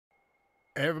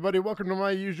Hey everybody, welcome to My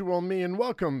Usual Me, and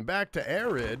welcome back to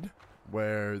Arid,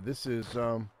 where this is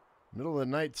middle of the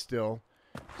night still.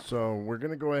 So we're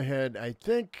gonna go ahead. I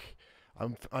think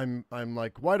I'm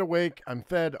like wide awake. I'm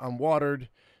fed. I'm watered,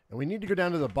 and we need to go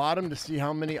down to the bottom to see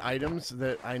how many items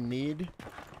that I need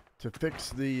to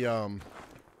fix the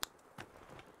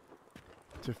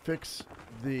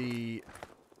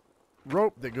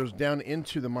rope that goes down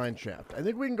into the mine shaft. I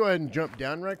think we can go ahead and jump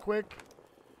down right quick.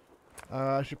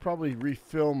 I should probably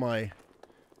refill my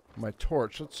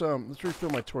torch. Let's refill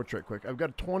my torch right quick. I've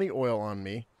got 20 oil on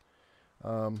me.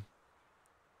 There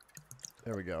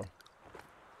we go.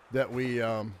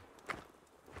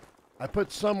 I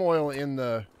put some oil in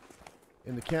the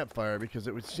campfire because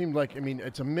it would seem like, I mean,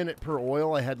 it's a minute per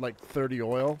oil. I had like 30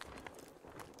 oil.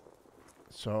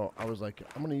 So I was like,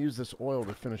 I'm going to use this oil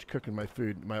to finish cooking my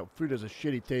food. My food has a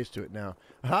shitty taste to it now.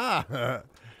 Ha!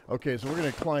 Okay, so we're going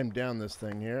to climb down this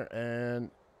thing here, and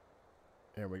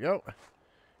there we go. In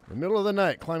the middle of the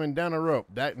night, climbing down a rope.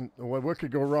 What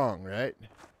could go wrong, right?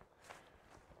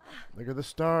 Look at the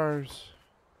stars.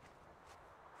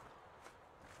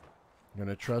 I'm going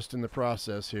to trust in the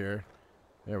process here.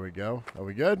 There we go. Are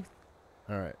we good?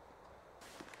 All right.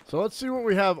 So let's see what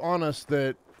we have on us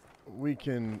that we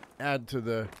can add to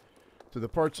the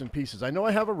parts and pieces. I know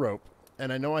I have a rope,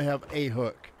 and I know I have a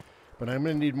hook, but I'm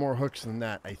going to need more hooks than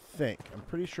that, I think. I'm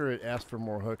pretty sure it asked for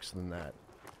more hooks than that.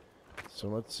 So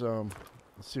let's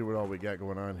see what all we got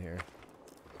going on here.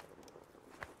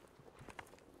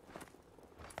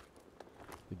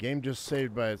 The game just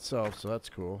saved by itself, so that's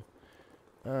cool.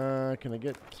 Can I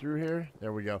get through here?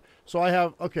 There we go. So I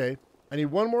have, okay, I need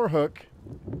one more hook.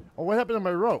 Oh, what happened to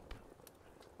my rope?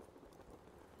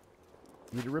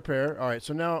 Need to repair. All right,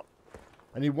 so now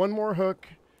I need one more hook,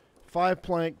 5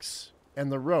 planks, and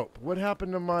the rope. What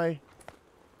happened to my...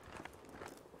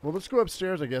 Well, let's go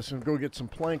upstairs, I guess, and go get some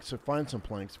planks or find some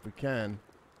planks if we can.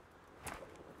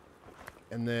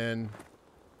 And then...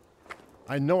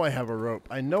 I know I have a rope.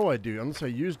 I know I do, unless I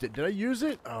used it. Did I use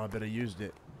it? Oh, I bet I used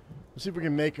it. Let's see if we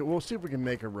can make it. We'll see if we can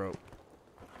make a rope.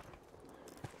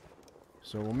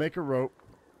 So we'll make a rope,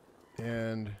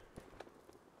 and...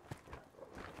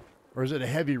 Or is it a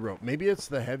heavy rope? Maybe it's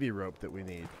the heavy rope that we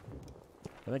need.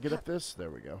 Can I get up this? There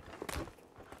we go.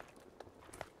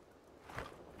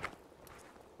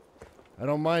 I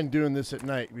don't mind doing this at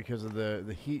night because of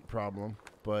the heat problem,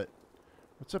 but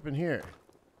what's up in here?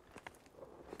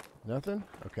 Nothing?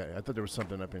 Okay, I thought there was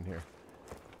something up in here.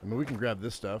 I mean, we can grab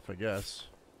this stuff, I guess.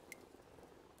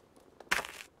 There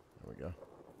we go.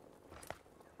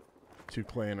 2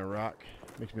 clay and a rock.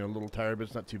 Makes me a little tired, but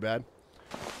it's not too bad.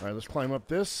 All right, let's climb up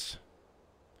this.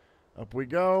 Up we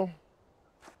go.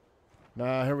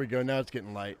 Nah, here we go. Now it's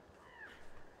getting light.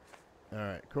 All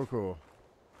right, cool.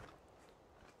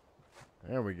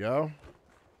 There we go.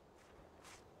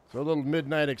 So a little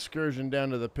midnight excursion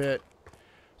down to the pit.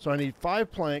 So I need 5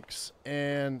 planks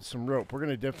and some rope. We're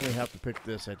going to definitely have to pick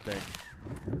this, I think.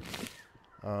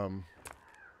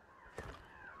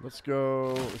 Let's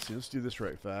go. Let's see. Let's do this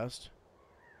right fast.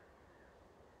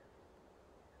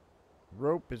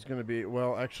 Rope is going to be,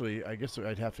 well, actually, I guess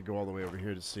I'd have to go all the way over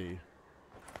here to see.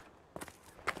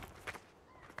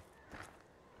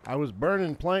 I was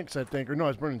burning planks, I think. Or no, I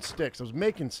was burning sticks. I was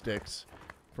making sticks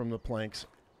from the planks.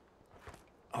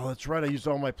 Oh, that's right. I used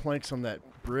all my planks on that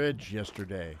bridge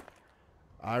yesterday.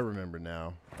 I remember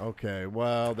now. Okay,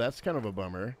 well, that's kind of a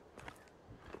bummer.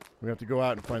 We have to go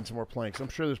out and find some more planks. I'm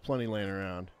sure there's plenty laying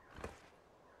around.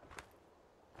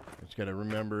 Just got to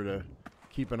remember to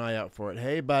keep an eye out for it.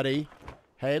 Hey, buddy.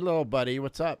 Hey, little buddy.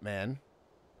 What's up, man?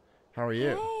 How are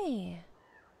you? Hey.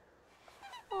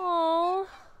 Oh,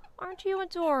 aren't you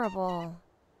adorable?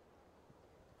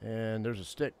 And there's a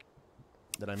stick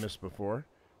that I missed before.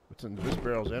 What's in this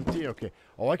barrel's empty? Okay.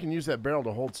 Oh, I can use that barrel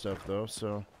to hold stuff, though,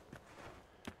 so...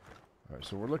 All right,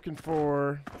 so we're looking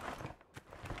for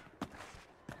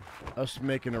us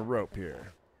making a rope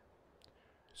here.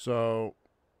 So...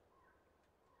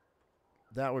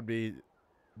 That would be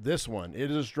this one. It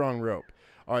is a strong rope.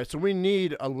 All right, so we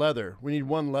need a leather. We need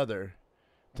 1 leather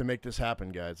to make this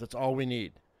happen, guys. That's all we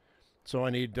need. So I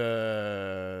need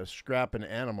scrap an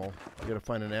animal. I got to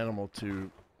find an animal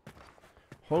to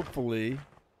hopefully.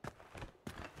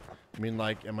 I mean,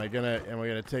 like, am I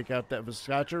gonna take out that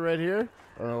Viscacha right here,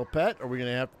 our little pet? Are we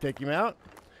gonna have to take him out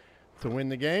to win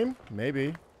the game? Maybe.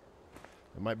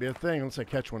 It might be a thing. Unless I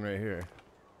catch one right here.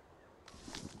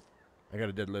 I got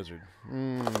a dead lizard.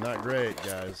 Not great,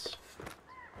 guys.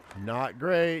 Not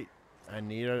great. I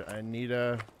need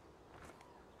a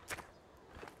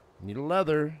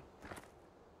leather.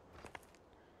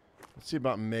 Let's see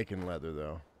about making leather,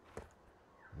 though.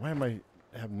 Why am I...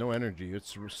 have no energy.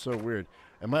 It's so weird.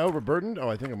 Am I overburdened? Oh,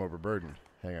 I think I'm overburdened.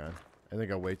 Hang on. I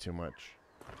think I weigh too much.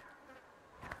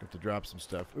 Have to drop some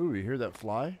stuff. Ooh, you hear that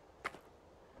fly?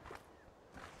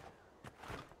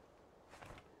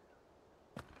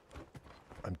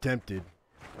 I'm tempted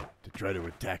to try to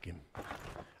attack him.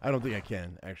 I don't think I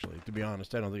can, actually. To be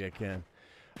honest, I don't think I can.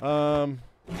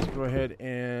 Let's go ahead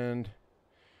and...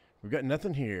 We've got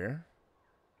nothing here.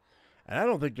 And I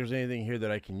don't think there's anything here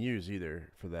that I can use either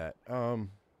for that. So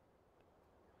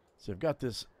I've got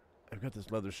this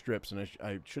leather strips, and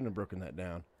I shouldn't have broken that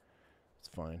down. It's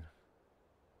fine.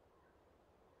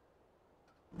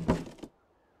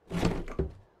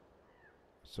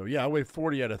 So yeah, I weigh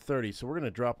 40 out of 30, so we're going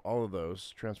to drop all of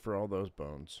those, transfer all those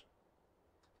bones.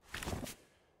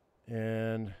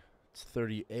 And it's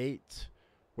 38.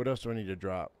 What else do I need to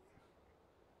drop?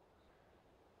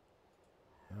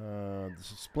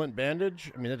 This is splint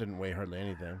bandage. I mean, that didn't weigh hardly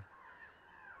anything.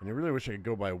 And I really wish I could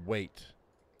go by weight.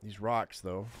 These rocks,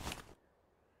 though.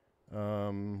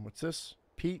 What's this?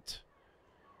 Peat.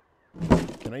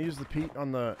 Can I use the peat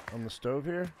on the stove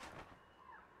here?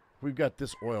 We've got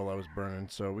this oil I was burning,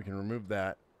 so we can remove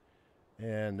that.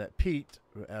 And that peat,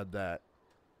 we'll add that.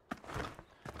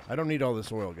 I don't need all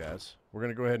this oil, guys. We're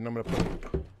going to go ahead and I'm going to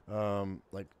put,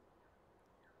 like,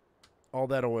 all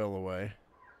that oil away.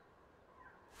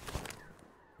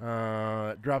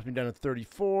 It drops me down to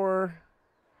 34.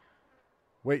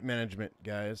 Weight management,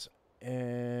 guys.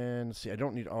 And let's see, I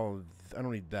don't need all of I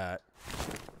don't need that.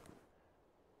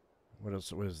 What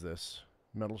else? What is this?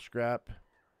 Metal scrap.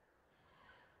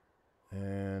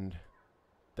 And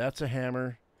that's a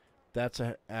hammer. That's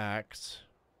an axe.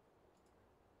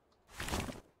 Let's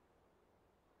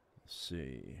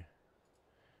see.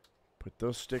 Put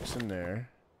those sticks in there.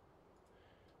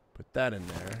 Put that in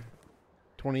there.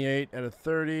 28 out of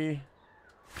 30.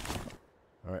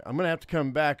 All right, I'm going to have to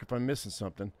come back if I'm missing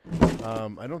something.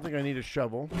 I don't think I need a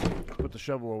shovel. Put the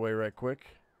shovel away right quick.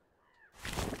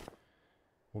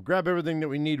 We'll grab everything that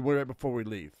we need right before we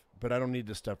leave. But I don't need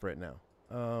this stuff right now.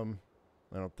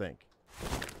 I don't think.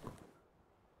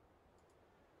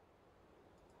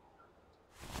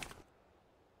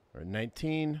 All right,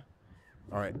 19.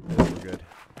 All right, we're good.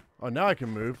 Oh, now I can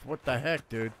move. What the heck,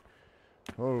 dude?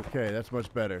 Okay, that's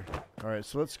much better. All right,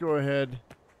 so let's go ahead.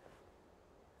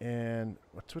 And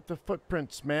what's with the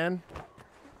footprints, man?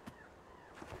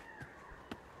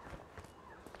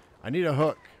 I need a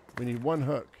hook. We need one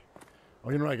hook.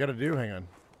 Oh, you know what I got to do? Hang on.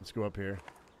 Let's go up here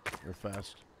real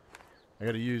fast. I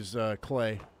got to use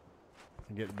clay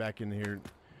and get back in here.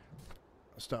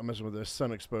 Stop messing with this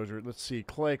sun exposure. Let's see.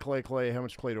 Clay. How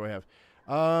much clay do I have?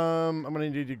 I'm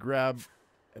going to need to grab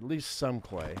at least some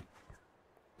clay.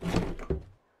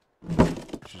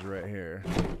 Which is right here.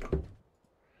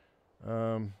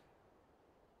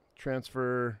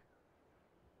 Transfer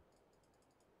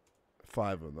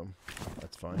 5 of them.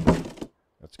 That's fine.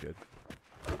 That's good.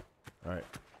 All right.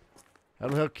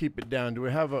 That'll help keep it down. Do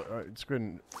we have a... All right, let's go ahead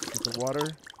and get the water.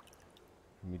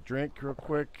 Let me drink real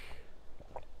quick.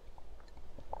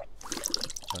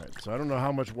 All right, so I don't know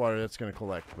how much water that's going to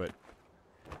collect, but...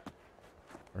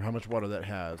 Or how much water that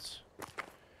has.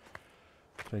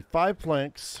 So 5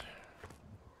 planks.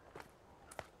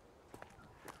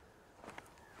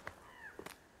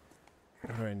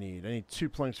 What do I need? I need 2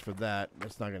 planks for that.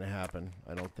 That's not going to happen,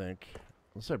 I don't think.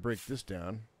 Unless I break this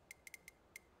down.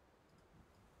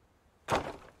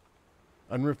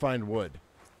 Unrefined wood.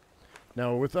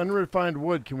 Now, with unrefined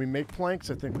wood, can we make planks?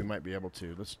 I think we might be able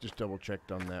to. Let's just double check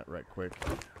on that right quick.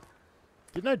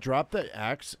 Didn't I drop that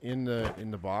axe in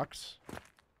the box?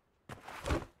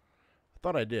 I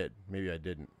thought I did. Maybe I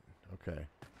didn't. Okay.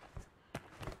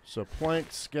 So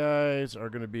planks, guys, are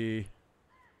going to be...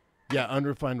 Yeah,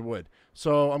 unrefined wood.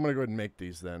 So I'm going to go ahead and make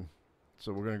these then.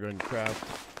 So we're going to go ahead and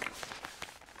craft...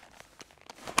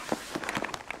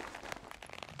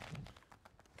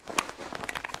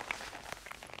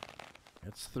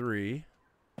 That's 3.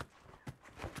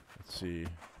 Let's see.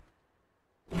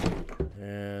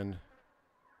 And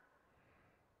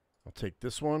I'll take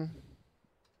this one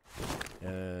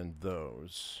and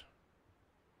those.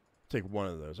 Take one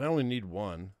of those. I only need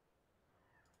one.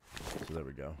 So there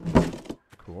we go.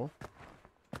 Cool.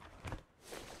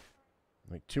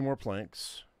 Make 2 more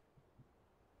planks.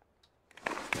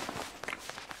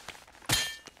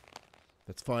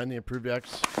 That's fine. The improved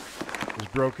axe is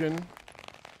broken.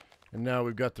 And now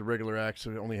we've got the regular axe,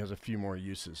 so it only has a few more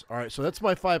uses. All right, so that's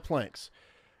my 5 planks.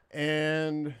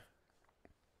 And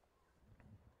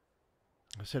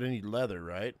I said I need leather,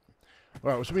 right?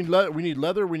 All right, so we need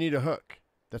leather, we need a hook.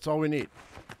 That's all we need.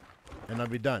 And I'll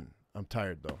be done. I'm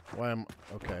tired, though. Why am...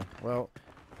 Okay, well,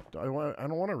 I don't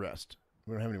want to rest.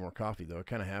 We don't have any more coffee, though. I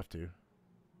kind of have to.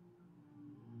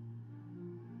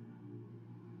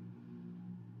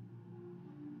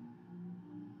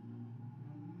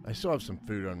 I still have some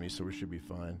food on me, so we should be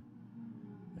fine.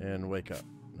 And wake up.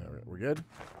 All right, we're good.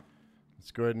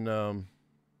 Let's go ahead and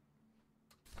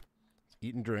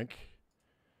eat and drink.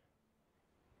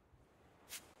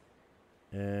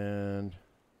 And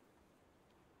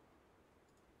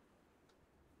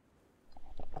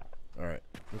all right,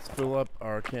 let's fill up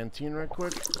our canteen right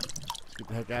quick. Let's get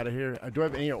the heck out of here. Do I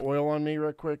have any oil on me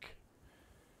right quick?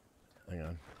 Hang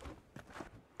on.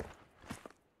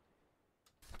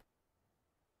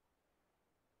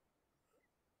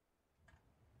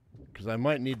 Because I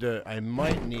might need, I'm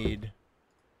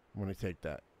going to take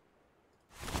that.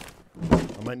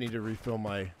 I might need to refill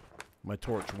my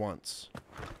torch once.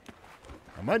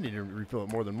 I might need to refill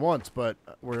it more than once, but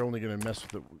we're only going to mess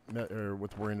with it, or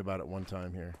with worrying about it one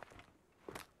time here.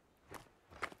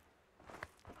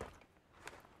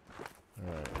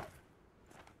 All right.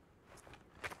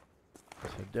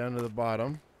 Let's head down to the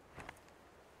bottom.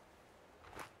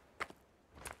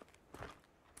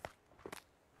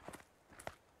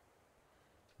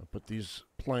 I'll put these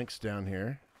planks down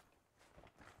here.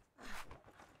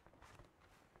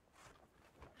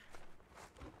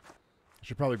 I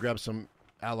should probably grab some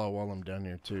aloe while I'm down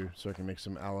here too, so I can make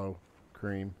some aloe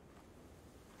cream.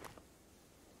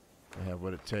 I have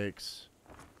what it takes.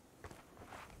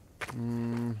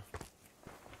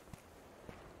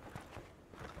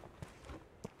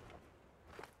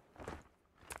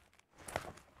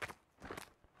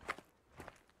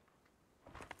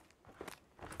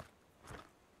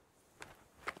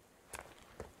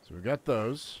 So we got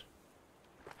those.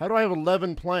 How do I have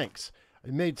 11 planks?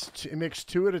 It makes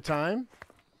 2 at a time?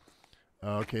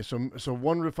 Okay, so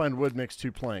one refined wood makes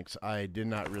 2 planks. I did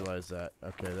not realize that.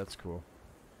 Okay, that's cool.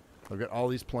 I've got all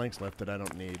these planks left that I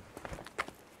don't need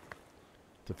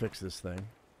to fix this thing.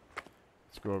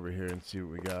 Let's go over here and see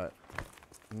what we got.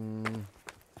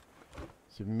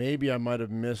 So maybe I might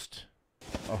have missed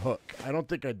a hook. I don't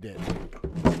think I did.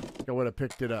 I think I would have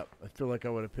picked it up. I feel like I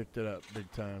would have picked it up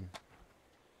big time.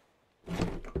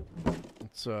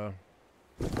 Let's I'm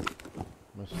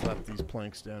gonna slap these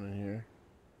planks down in here.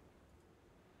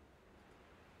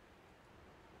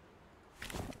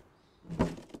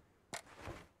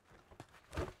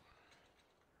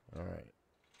 All right.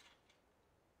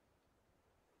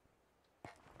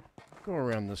 Go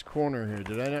around this corner here.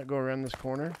 Did I not go around this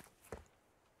corner?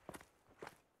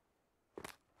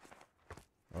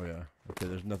 Oh yeah. Okay,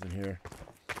 there's nothing here.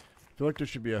 I feel like there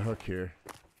should be a hook here.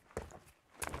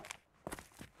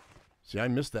 See, I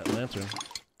missed that lantern.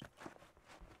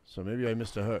 So maybe I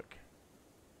missed a hook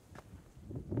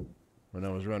when I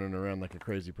was running around like a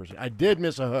crazy person. I did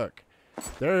miss a hook.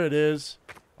 There it is.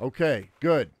 Okay,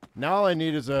 good. Now all I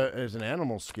need is an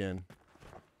animal skin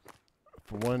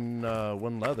for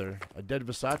one leather. A dead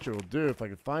Versace will do if I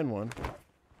could find one.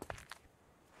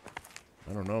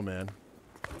 I don't know, man.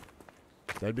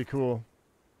 That'd be cool.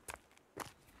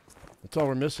 That's all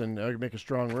we're missing. I can make a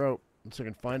strong rope. Let's see if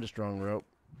I can find a strong rope.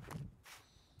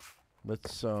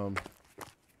 Let's have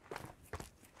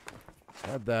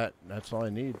that. That's all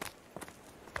I need.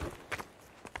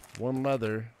 One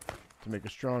leather to make a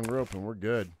strong rope, and we're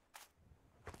good.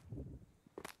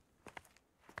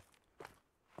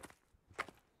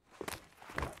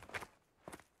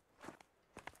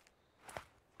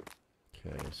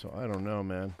 Okay, so I don't know,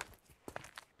 man.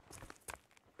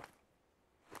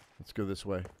 Let's go this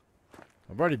way.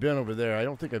 I've already been over there. I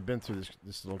don't think I've been through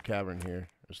this little cavern here,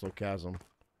 this little chasm.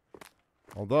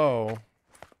 Although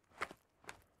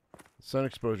sun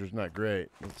exposure is not great.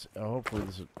 Let's hopefully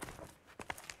this is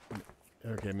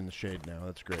okay. I'm in the shade now.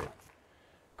 That's great.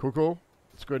 Cool, cool.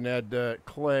 Let's go ahead and add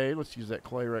clay. Let's use that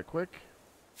clay right quick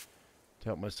to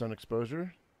help my sun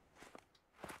exposure.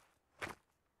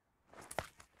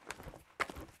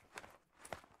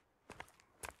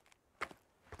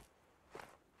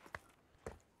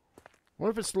 What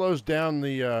if it slows down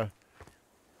the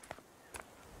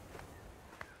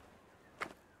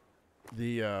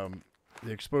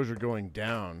exposure going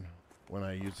down when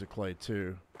I use the clay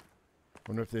too?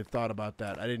 Wonder if they've thought about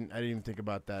that. I didn't even think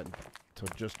about that until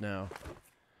just now.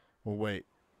 We'll wait.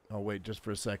 I'll wait just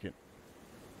for a second.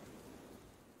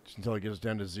 Just until it gets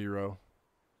down to 0.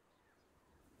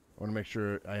 I want to make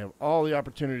sure I have all the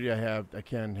opportunity I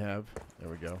can have. There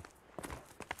we go.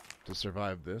 To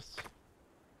survive this.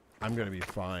 I'm gonna be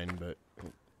fine, but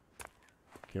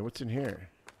okay, what's in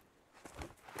here?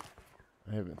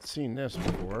 I haven't seen this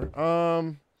before.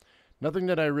 Nothing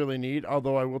that I really need,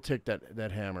 although I will take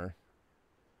that hammer.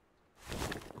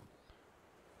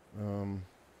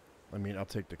 I mean, I'll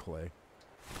take the clay.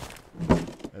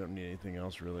 I don't need anything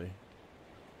else really.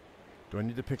 Do I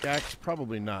need the pickaxe?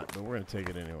 Probably not, but we're gonna take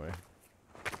it anyway.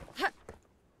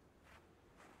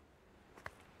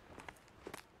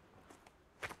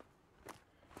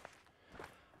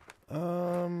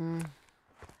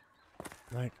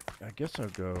 Like, I guess I'll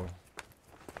go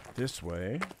this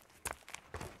way.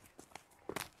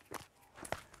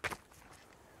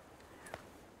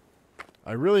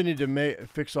 I really need to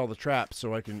fix all the traps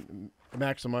so I can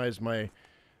maximize my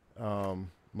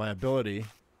my ability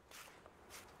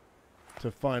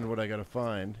to find what I gotta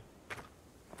find.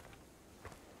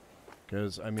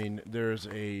 Because I mean, there's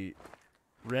a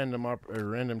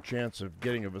random chance of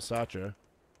getting a Versace.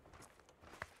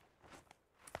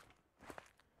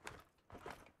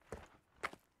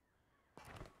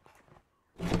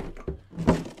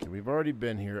 Okay, we've already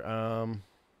been here.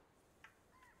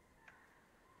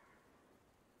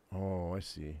 Oh, I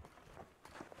see.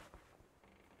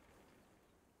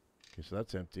 Okay, so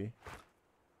that's empty.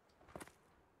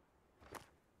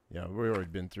 Yeah, we've already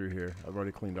been through here. I've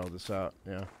already cleaned all this out.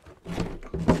 Yeah.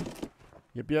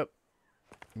 Yep.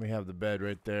 We have the bed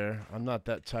right there. I'm not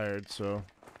that tired, so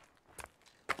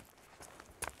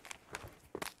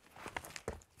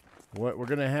what we're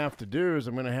gonna have to do is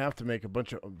I'm gonna have to make a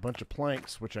bunch of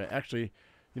planks, which I actually,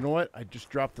 you know what? I just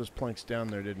dropped those planks down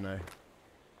there, didn't I?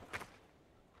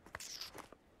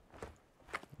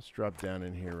 Let's drop down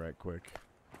in here right quick.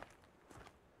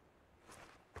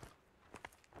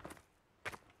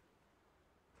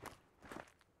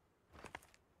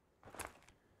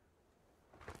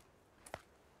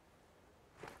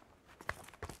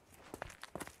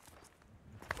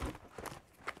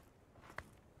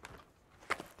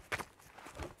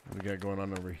 What we got going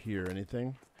on over here?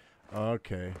 Anything?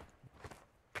 Okay.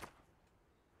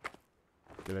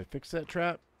 Did I fix that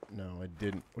trap? No, I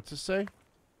didn't. What's this say?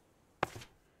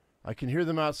 I can hear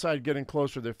them outside getting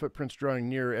closer, their footprints drawing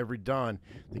nearer every dawn.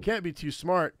 They can't be too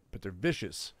smart, but they're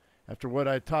vicious. After what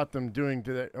I taught them doing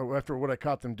to that, or after what I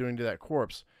caught them doing to that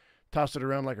corpse, toss it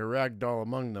around like a rag doll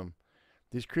among them.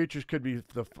 These creatures could be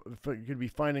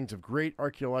findings of great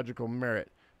archaeological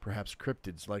merit, perhaps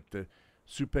cryptids like the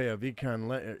Supe of Incan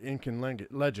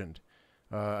legend.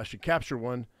 I should capture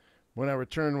one when I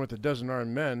return with a dozen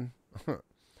armed men.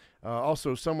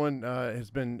 Also, someone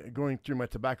has been going through my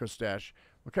tobacco stash.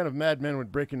 What kind of madman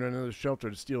would break into another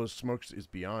shelter to steal his smokes is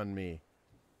beyond me.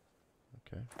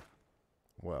 Okay.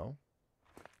 Well.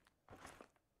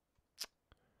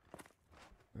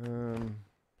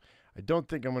 I don't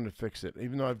think I'm going to fix it.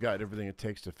 Even though I've got everything it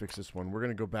takes to fix this one. We're going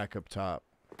to go back up top.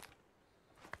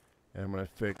 And I'm going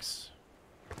to fix...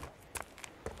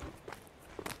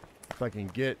 If I can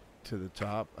get to the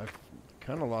top. I've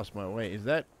kind of lost my way. Is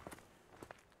that...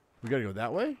 We got to go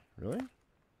that way? Really?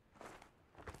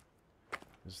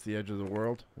 Is this the edge of the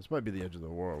world? This might be the edge of the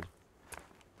world.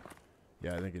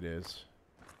 Yeah, I think it is.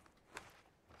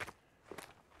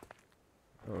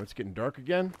 Oh, it's getting dark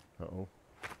again? Uh-oh.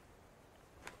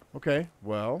 Okay,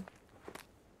 well.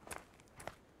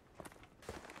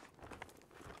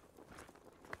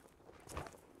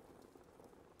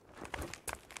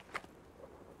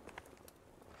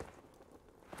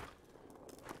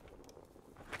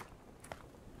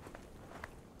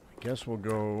 I guess we'll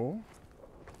go...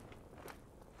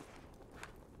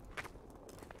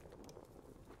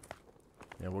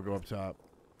 Yeah, we'll go up top.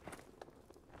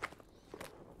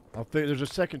 There's a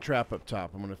second trap up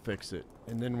top. I'm going to fix it.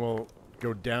 And then we'll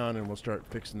go down and we'll start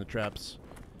fixing the traps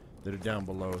that are down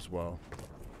below as well.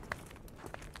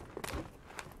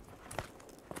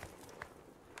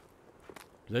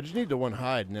 Because I just need the one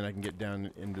hide and then I can get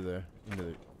down into the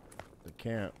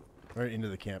camp. Or into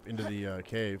the camp, into the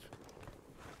cave.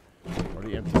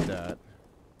 Already emptied that.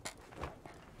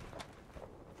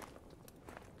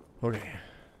 Okay.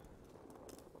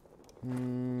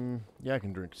 Yeah, I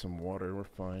can drink some water. We're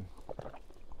fine.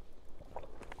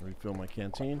 Refill my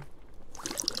canteen.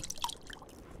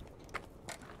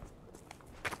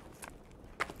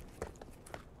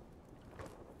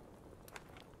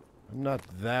 I'm not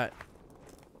that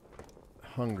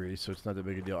hungry, so it's not that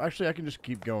big a deal. Actually, I can just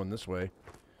keep going this way.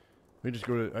 I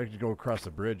can go across the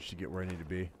bridge to get where I need to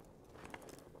be.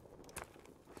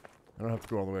 I don't have to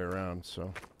go all the way around,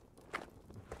 so it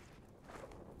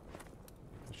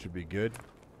should be good.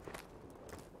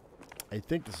 I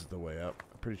think this is the way up.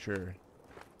 I'm pretty sure.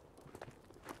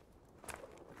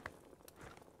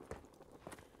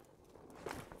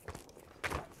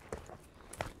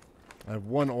 I have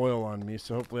one oil on me,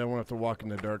 so hopefully I won't have to walk in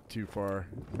the dark too far.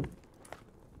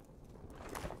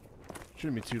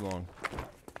 Shouldn't be too long.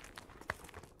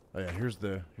 Oh yeah, here's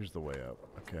the way up.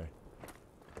 Okay.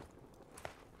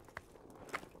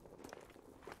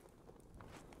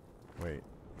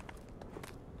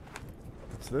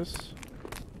 this.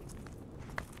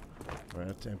 All right,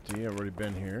 that's empty. I've already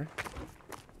been here.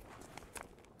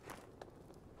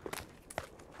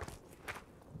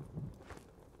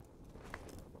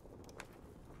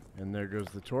 And there goes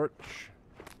the torch.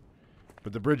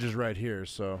 But the bridge is right here,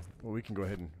 so well, we can go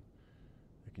ahead and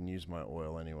I can use my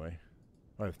oil anyway.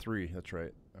 I have 3, that's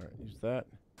right. All right, use that.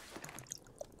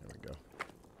 There we go.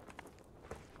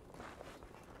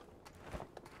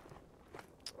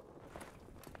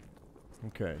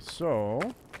 Okay, so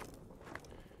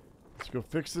let's go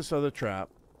fix this other trap.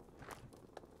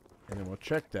 And then we'll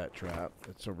check that trap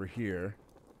that's over here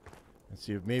and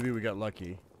see if maybe we got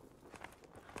lucky.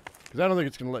 Because I don't think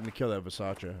it's going to let me kill that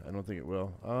Versace. I don't think it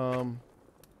will.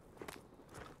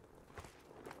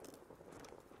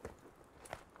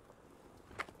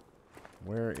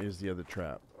 Where is the other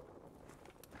trap?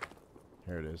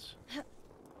 Here it is.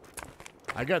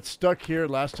 I got stuck here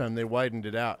last time. They widened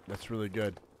it out. That's really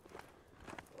good.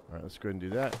 All right, let's go ahead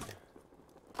and do that.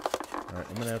 All right,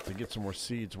 I'm going to have to get some more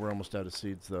seeds. We're almost out of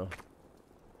seeds, though.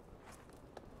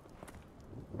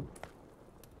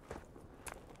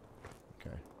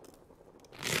 Okay.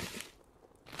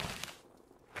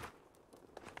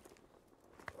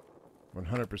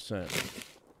 100%.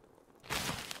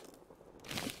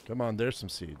 Come on, there's some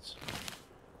seeds.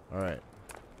 All right.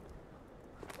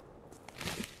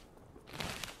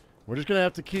 We're just going to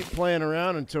have to keep playing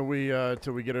around until we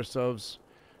get ourselves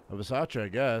a Versace, I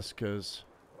guess, because...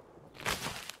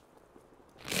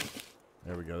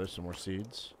 There we go. There's some more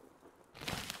seeds.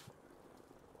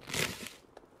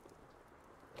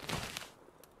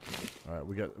 All right,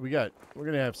 we're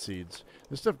going to have seeds.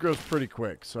 This stuff grows pretty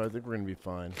quick, so I think we're going to be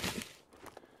fine.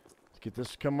 Let's get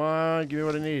this. Come on, give me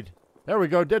what I need. There we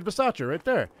go. Dead Versace right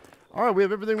there. All right, we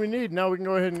have everything we need. Now we can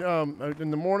go ahead and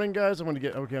in the morning, guys, I'm going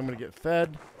to get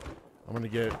fed. I'm going to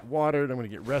get watered. I'm going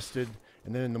to get rested.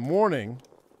 And then in the morning,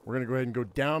 we're going to go ahead and go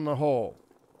down the hole.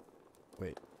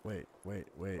 Wait.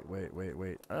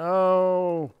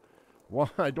 Oh, why?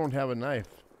 I don't have a knife.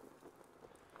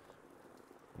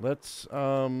 Let's,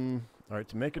 all right,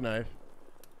 to make a knife,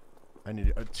 I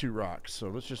need 2 rocks. So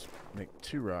let's just make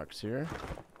 2 rocks here.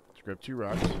 Let's grab 2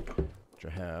 rocks, which I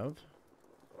have.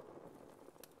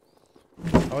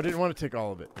 Oh, I didn't want to take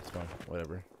all of it. That's fine.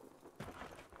 Whatever.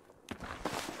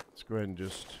 Let's go ahead and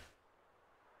just...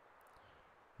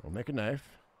 We'll make a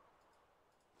knife.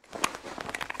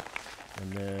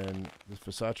 And then this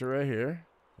Versace right here.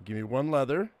 Give me 1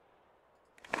 leather.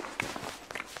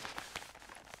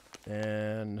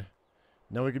 And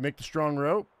now we can make the strong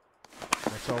rope.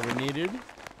 That's all we needed.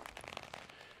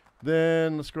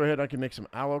 Then let's go ahead. I can make some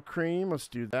aloe cream. Let's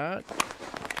do that.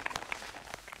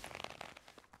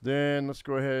 Then let's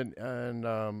go ahead and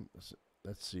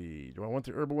let's see. Do I want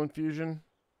the herbal infusion?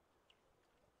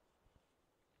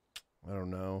 I don't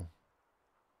know.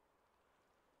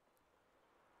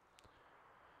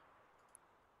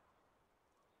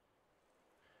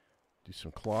 Do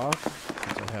some cloth.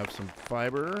 Since I have some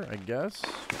fiber, I guess.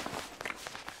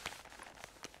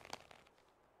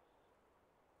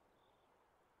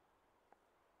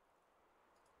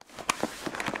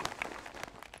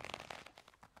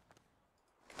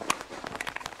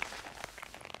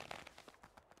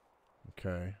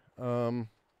 Okay.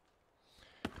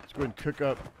 Let's go ahead and cook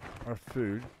up our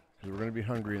food because we're going to be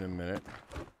hungry in a minute.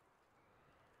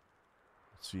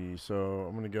 Let's see. So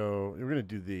I'm going to go. We're going to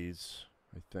do these,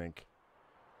 I think.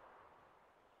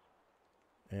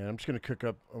 And I'm just going to cook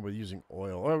up with using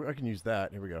oil. Oh, I can use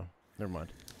that. Here we go. Never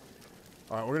mind.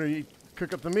 All right, we're going to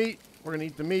cook up the meat. We're going to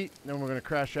eat the meat. Then we're going to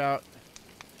crash out.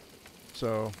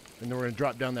 So, and then we're going to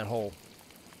drop down that hole.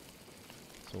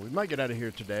 So we might get out of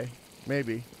here today.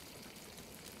 Maybe.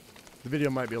 The video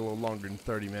might be a little longer than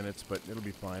 30 minutes, but it'll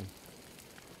be fine.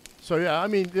 So, yeah, I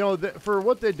mean, you know, for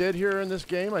what they did here in this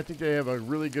game, I think they have a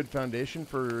really good foundation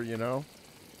for, you know,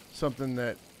 something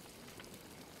that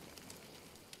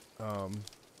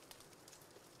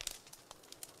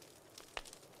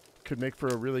could make for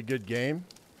a really good game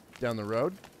down the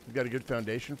road. We've got a good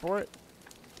foundation for it.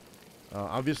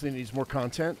 Obviously, it needs more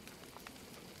content.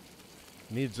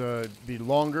 It needs to be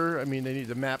longer. I mean,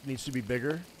 the map needs to be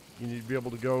bigger. You need to be able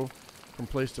to go from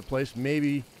place to place.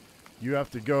 Maybe you have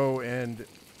to go and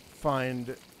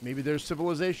find, maybe there's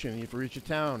civilization. You have to reach a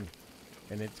town,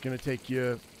 and it's going to take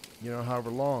you, you know, however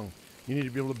long. You need to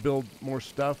be able to build more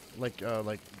stuff, like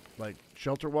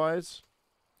shelter-wise,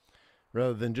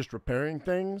 rather than just repairing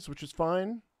things, which is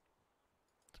fine.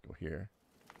 Let's go here.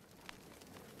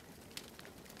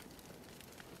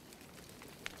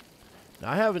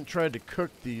 Now, I haven't tried to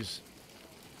cook these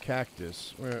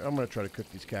cactus. I'm going to try to cook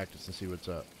these cactus and see what's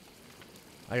up.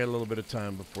 I got a little bit of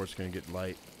time before it's going to get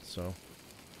light, so.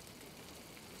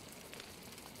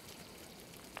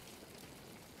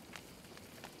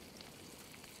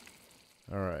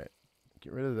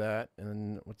 get rid of that. And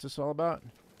then what's this all about?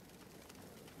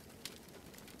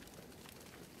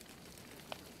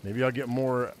 Maybe I'll get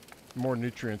more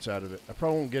nutrients out of it. I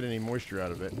probably won't get any moisture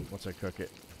out of it once I cook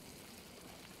it.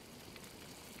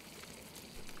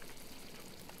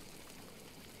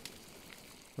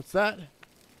 What's that?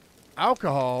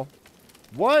 Alcohol?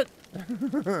 What?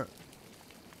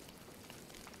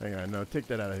 Hang on. No, take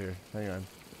that out of here. Hang on.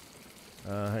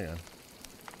 Hang on.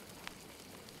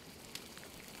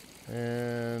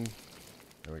 And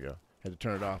there we go. Had to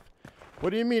turn it off.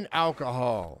 What do you mean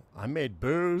alcohol? I made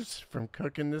booze from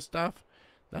cooking this stuff?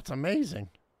 That's amazing.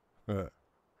 That's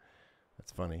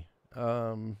funny.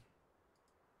 Good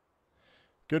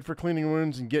for cleaning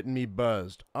wounds and getting me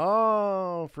buzzed.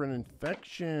 Oh, for an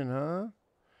infection, huh?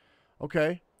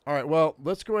 Okay. All right, well,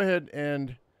 let's go ahead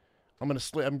and I'm going to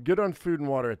sleep. I'm good on food and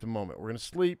water at the moment. We're going to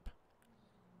sleep.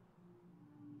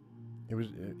 It was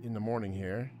in the morning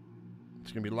here.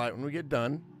 It's going to be light when we get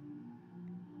done.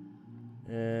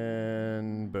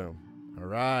 And boom. All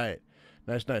right.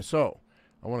 Nice, nice. So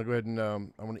I want to go ahead and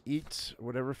I want to eat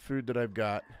whatever food that I've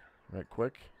got right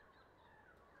quick.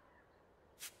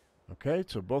 Okay,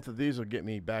 so both of these will get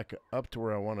me back up to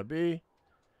where I want to be.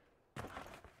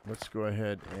 Let's go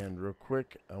ahead and real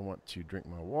quick, I want to drink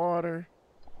my water.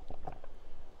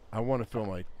 I want to fill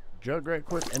my jug right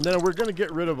quick. And then we're going to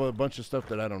get rid of a bunch of stuff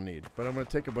that I don't need. But I'm going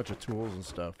to take a bunch of tools and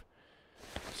stuff.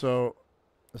 So,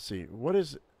 let's see. What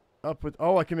is up with...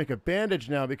 Oh, I can make a bandage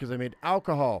now because I made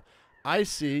alcohol. I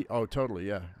see. Oh, totally,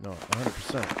 yeah. No,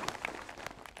 100%.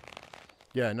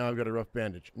 Yeah, now I've got a rough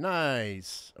bandage.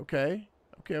 Nice. Okay.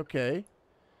 Okay, okay.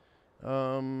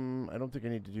 I don't think I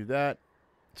need to do that.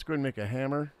 Let's go ahead and make a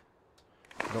hammer.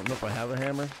 I don't know if I have a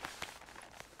hammer.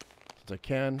 Since I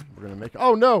can, we're going to make...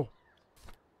 Oh, no!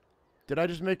 Did I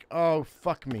just make... Oh,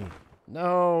 fuck me.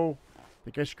 No. I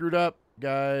think I screwed up,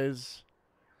 guys.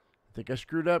 I think I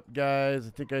screwed up, guys. I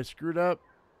think I screwed up.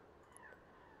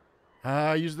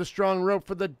 I used the strong rope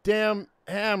for the damn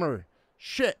hammer.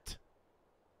 Shit.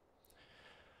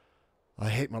 I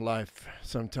hate my life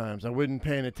sometimes. I wasn't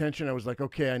paying attention. I was like,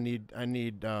 okay, I need, you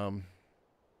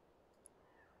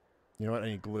know what? I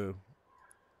need glue.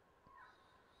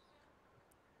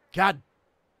 God.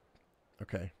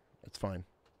 Okay. That's fine.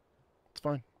 It's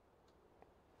fine.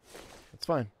 It's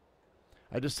fine.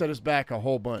 I just set us back a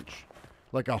whole bunch.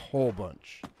 Like a whole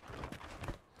bunch.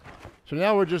 So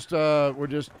now we're just grabbing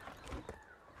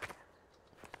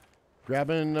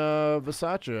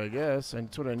Versace, I guess. And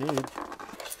that's what I need.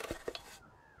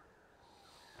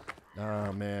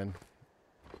 Oh, man.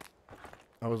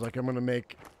 I was like, I'm going to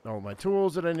make all my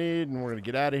tools that I need, and we're going to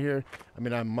get out of here. I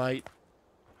mean, I might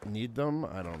need them.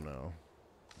 I don't know.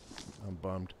 I'm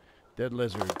bummed. Dead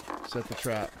lizard. Set the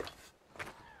trap.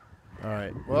 All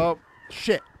right. Well,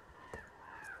 shit.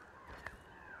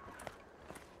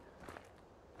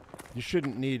 You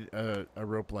shouldn't need a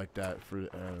rope like that for,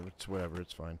 it's whatever.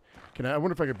 It's fine. I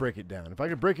wonder if I could break it down. If I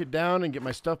could break it down and get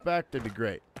my stuff back, that'd be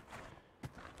great.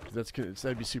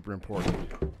 That'd be super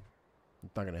important.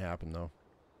 It's not going to happen, though.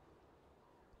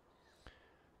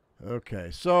 Okay,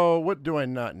 so what do I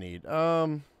not need?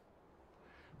 Well,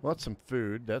 that's some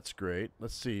food. That's great.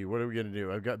 Let's see. What are we going to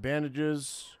do? I've got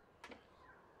bandages.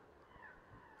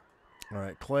 All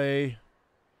right, clay.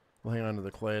 We'll hang on to the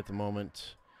clay at the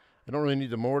moment. I don't really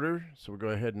need the mortar, so we'll go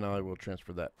ahead and I will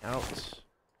transfer that out.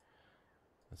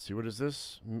 Let's see. What is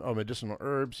this? Oh, medicinal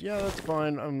herbs. Yeah, that's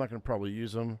fine. I'm not going to probably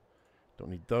use them. Don't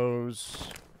need those.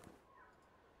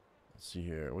 Let's see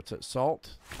here. What's that?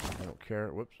 Salt? I don't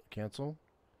care. Whoops. Cancel.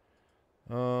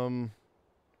 Yeah,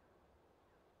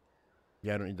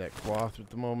 I don't need that cloth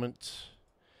at the moment.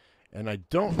 And I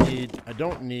don't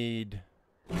need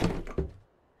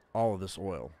all of this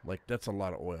oil. Like, that's a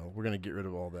lot of oil. We're going to get rid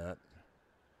of all that.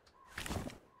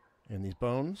 And these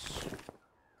bones.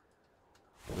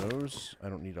 Those. I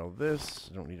don't need all this.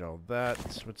 I don't need all that.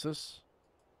 What's this?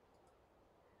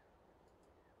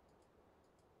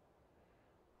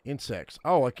 Insects.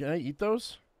 Oh, can I eat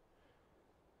those?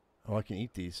 Oh, I can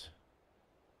eat these.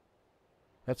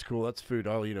 That's cool. That's food.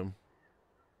 I'll eat them.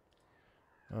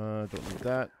 Don't need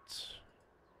that.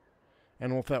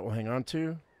 Animal fat will hang on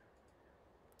to.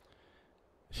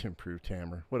 Improved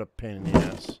hammer. What a pain in the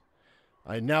ass.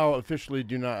 I now officially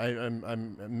do not...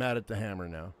 I'm mad at the hammer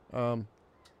now.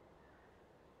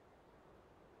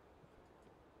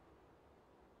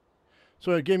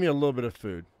 So it gave me a little bit of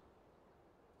food.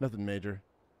 Nothing major.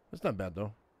 That's not bad,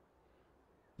 though.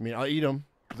 I mean, I'll eat them,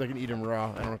 because I can eat them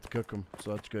raw. I don't have to cook them,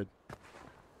 so that's good.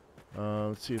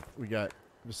 Let's see if we got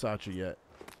Versace yet.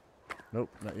 Nope,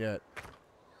 not yet.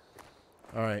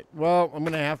 Alright, well, I'm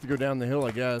going to have to go down the hill,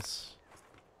 I guess.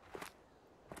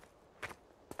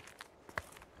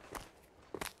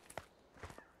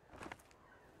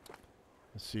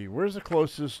 see. Where's the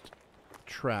closest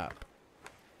trap?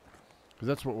 Because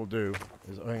that's what we'll do.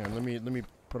 Is, hang on, let me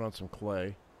put on some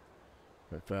clay.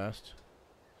 Right fast.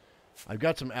 I've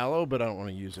got some aloe, but I don't want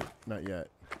to use it. Not yet.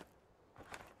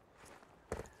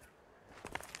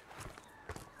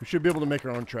 We should be able to make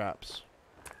our own traps.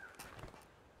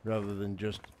 Rather than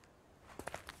just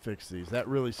fix these. That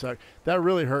really sucked. That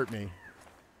really hurt me.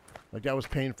 Like, that was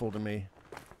painful to me.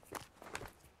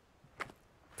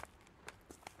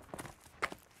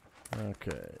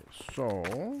 Okay, so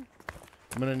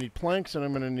I'm going to need planks, and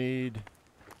I'm going to need... Do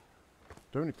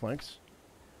I have any planks?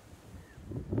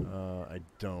 I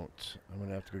don't. I'm going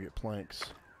to have to go get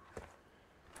planks.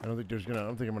 I don't think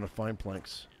I'm going to find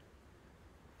planks.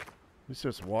 At least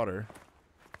there's water.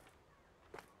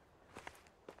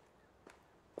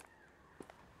 I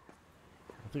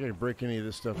don't think I can break any of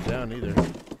this stuff down either.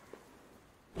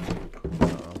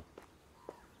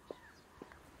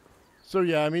 So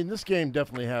yeah, I mean, this game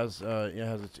definitely has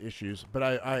has its issues, but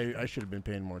I should have been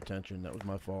paying more attention. That was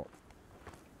my fault.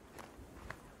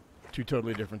 Two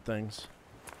totally different things.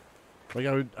 Like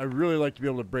I'd really like to be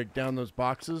able to break down those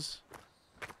boxes,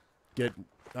 get,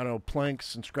 I don't know,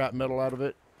 planks and scrap metal out of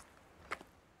it.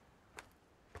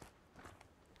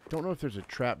 Don't know if there's a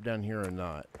trap down here or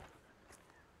not.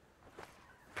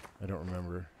 I don't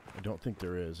remember. I don't think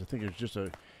there is. I think it's just a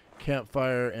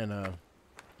campfire and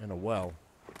a well.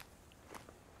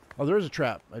 Oh, there is a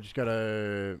trap. I just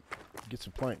gotta get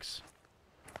some planks.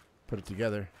 Put it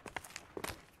together.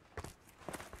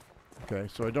 Okay,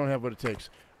 so I don't have what it takes.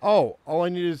 Oh, all I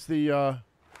need is the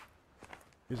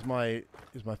is my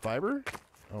fiber?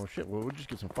 Oh shit, well we'll just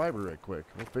get some fiber right quick.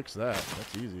 We'll fix that.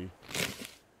 That's easy.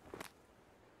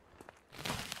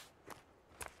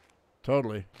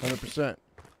 Totally. 100%.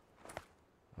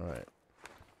 Alright.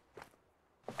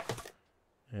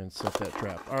 And set that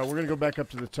trap. Alright, we're gonna go back up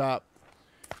to the top.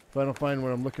 If I don't find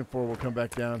what I'm looking for, we'll come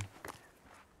back down.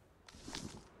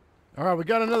 Alright, we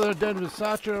got another dead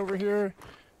Versace over here.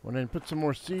 We're going to put some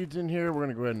more seeds in here. We're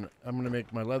going to go ahead and I'm going to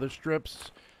make my leather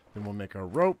strips. Then we'll make our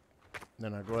rope.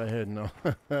 Then I'll go ahead and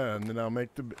and then I'll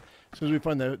make the... As soon as we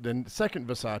find the second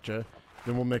Versace,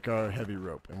 then we'll make our heavy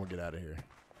rope and we'll get out of here.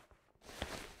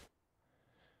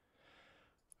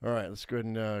 Alright, let's go ahead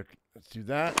and let's do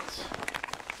that.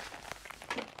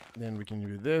 Then we can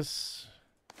do this.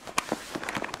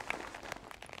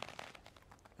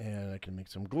 And I can make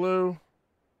some glue.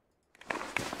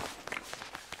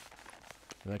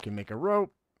 And I can make a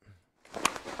rope.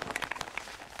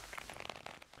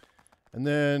 And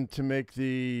then to make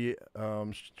the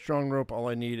strong rope, all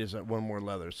I need is one more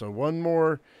leather. So one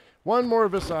more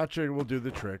Versace will do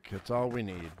the trick. That's all we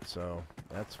need. So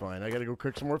that's fine. I got to go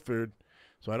cook some more food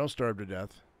so I don't starve to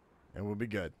death. And we'll be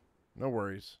good. No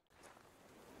worries.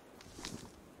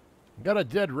 Got a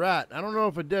dead rat. I don't know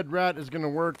if a dead rat is going to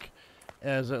work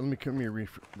as... let me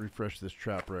refresh this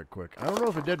trap right quick. I don't know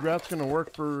if a dead rat's going to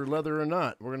work for leather or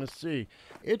not. We're going to see.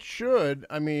 It should.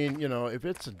 I mean, you know, if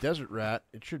it's a desert rat,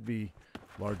 it should be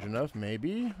large enough.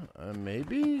 Maybe.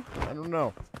 Maybe. I don't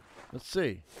know. Let's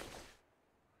see.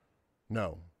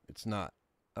 No, it's not.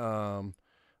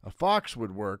 A fox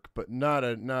would work, but not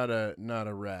a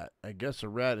rat. I guess a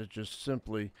rat is just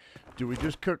simply... Do we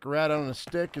just cook rat on a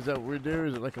stick? Is that what we do?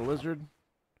 Is it like a lizard?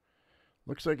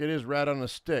 Looks like it is rat on a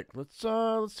stick. Let's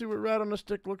see what rat on a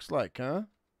stick looks like, huh?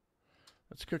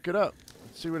 Let's cook it up.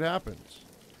 Let's see what happens.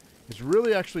 It's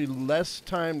really actually less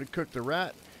time to cook the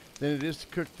rat than it is to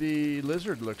cook the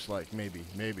lizard, looks like. Maybe.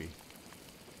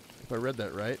 If I read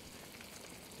that right.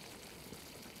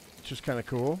 It's just kind of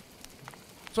cool.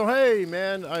 So hey,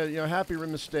 man, happy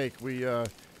mistake. There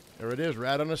it is,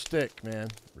 rat on a stick, man.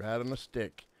 Rat on a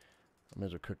stick. I may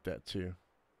as well cook that too.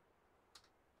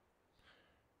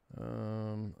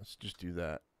 Let's just do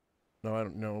that. No, I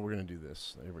don't know. We're gonna do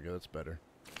this. There we go. That's better.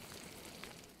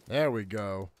 There we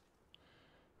go.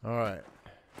 All right.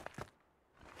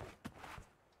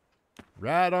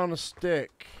 Rat on a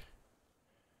stick.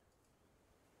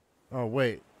 Oh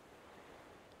wait.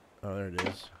 Oh, there it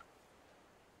is.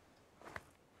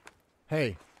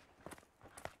 Hey.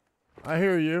 I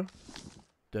hear you.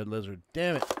 Dead lizard.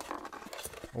 Damn it.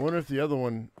 I wonder if the other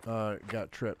one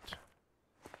got tripped.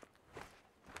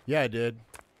 Yeah, I did.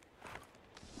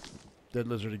 Dead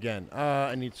lizard again.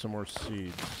 I need some more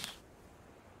seeds.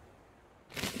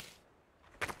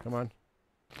 Come on.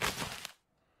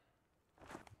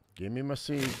 Give me my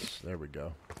seeds. There we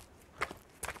go.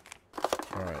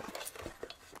 Alright.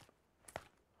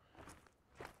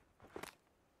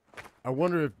 I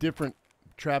wonder if different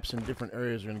traps in different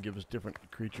areas are going to give us different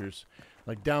creatures.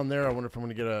 Like down there, I wonder if I'm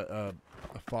going to get a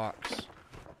fox.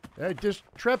 Hey, just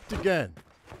tripped again.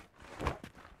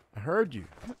 I heard you.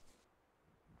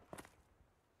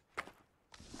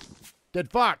 Dead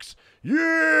fox.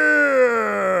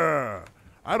 Yeah!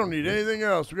 I don't need anything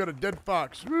else. We got a dead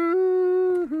fox.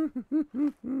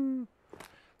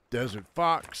 Desert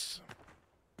fox.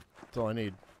 That's all I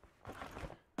need.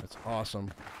 That's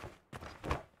awesome.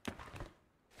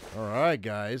 All right,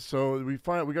 guys. So we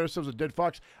got ourselves a dead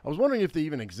fox. I was wondering if they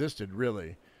even existed,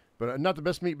 really. But not the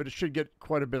best meat, but it should get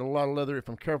quite a lot of leather if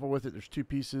I'm careful with it. There's 2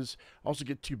 pieces. Also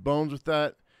get 2 bones with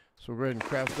that. So we'll go ahead and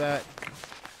craft that.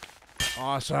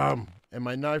 Awesome. And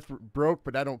my knife broke,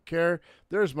 but I don't care.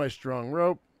 There's my strong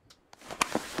rope.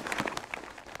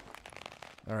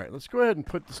 All right, let's go ahead and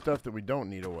put the stuff that we don't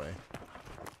need away.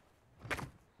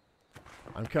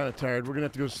 I'm kind of tired. We're going to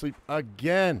have to go to sleep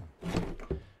again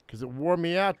because it wore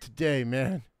me out today,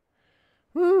 man.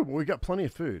 Woo, we got plenty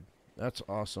of food. That's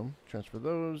awesome. Transfer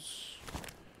those.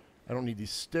 I don't need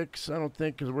these sticks, I don't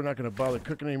think, because we're not going to bother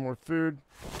cooking any more food.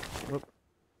 Whoop.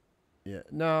 Yeah,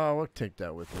 no, I'll take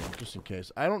that with me, just in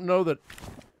case. I don't know that...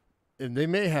 And they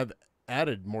may have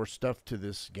added more stuff to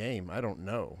this game. I don't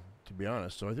know, to be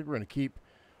honest. So I think we're going to keep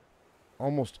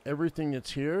almost everything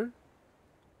that's here.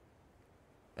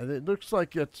 And it looks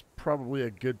like it's probably a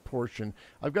good portion.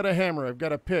 I've got a hammer. I've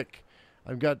got a pick.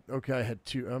 I've got... Okay, I had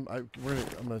 2. I'm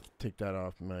going to take that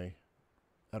out of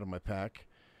my pack.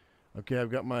 Okay,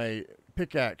 I've got my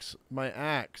pickaxe, my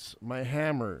axe, my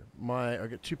hammer, I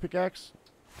got 2 pickaxe.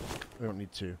 I don't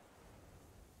need 2.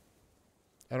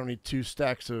 I don't need 2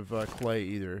 stacks of clay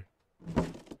either.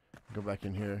 Go back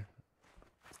in here.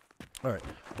 All right,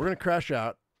 we're going to crash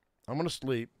out. I'm going to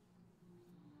sleep.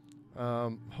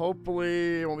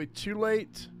 Hopefully it won't be too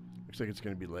late. Looks like it's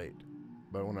going to be late,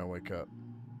 but when I wake up.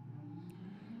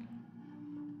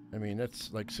 I mean,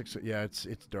 that's like 6. Yeah, it's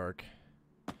dark.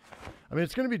 I mean,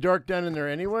 it's going to be dark down in there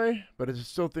anyway, but I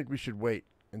still think we should wait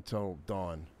until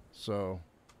dawn. So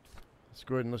let's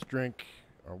go ahead and let's drink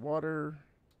our water.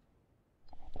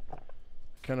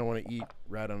 Kind of want to eat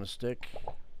rat on a stick.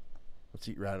 Let's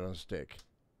eat rat on a stick.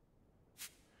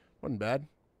 Wasn't bad.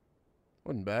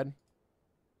 Wasn't bad.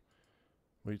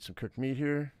 We'll eat some cooked meat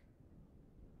here.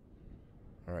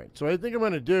 All right. So what I think I'm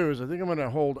going to do is I think I'm going to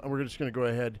hold. We're just going to go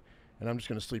ahead and I'm just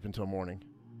going to sleep until morning.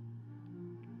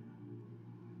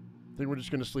 I think we're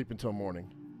just going to sleep until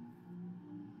morning.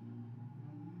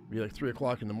 Be like 3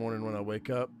 o'clock in the morning when I wake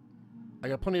up. I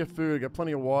got plenty of food. I got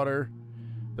plenty of water.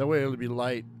 That way it'll be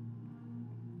light.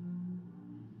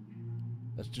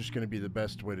 That's just going to be the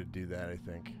best way to do that, I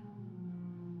think.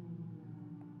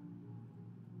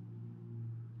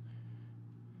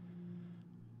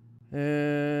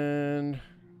 And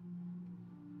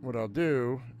what I'll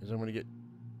do is I'm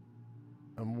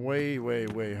way, way,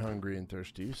 way hungry and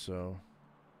thirsty, so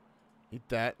eat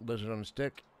that. Lizard on a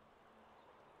stick.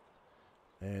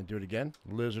 And do it again.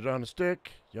 Lizard on a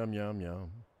stick. Yum, yum, yum.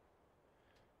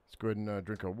 Let's go ahead and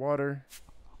drink our water.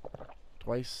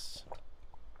 Twice.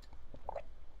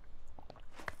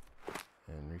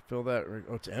 And refill that.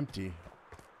 Oh, it's empty.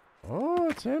 Oh,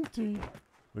 it's empty.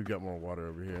 We've got more water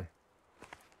over here.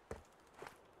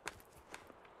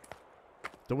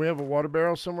 Don't we have a water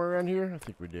barrel somewhere around here? I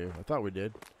think we do. I thought we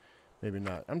did. Maybe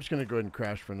not. I'm just going to go ahead and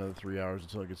crash for another 3 hours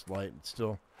until it gets light. It's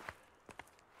still...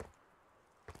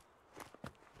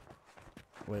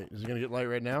 Wait, is it going to get light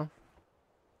right now?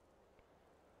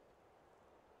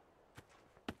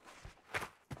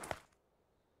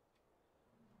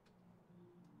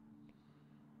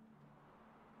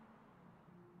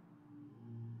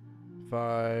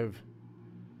 Five,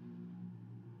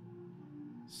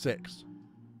 6.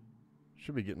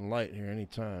 Should be getting light here any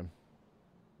time.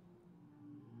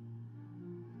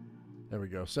 There we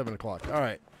go, 7 o'clock. All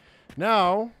right,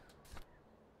 now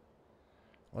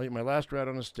I'll eat my last rat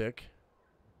on a stick,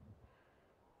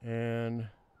 and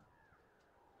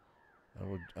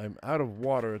I'm out of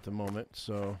water at the moment,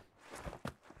 so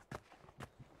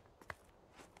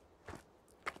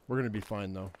we're gonna be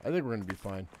fine though. I think we're gonna be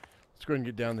fine. Let's go ahead and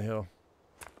get down the hill.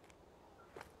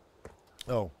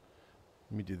 Oh,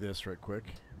 let me do this right quick.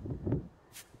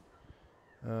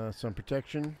 Some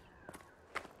protection.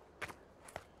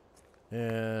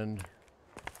 And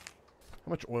how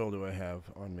much oil do I have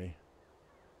on me?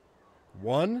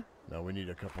 1? No, we need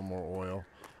a couple more oil.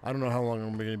 I don't know how long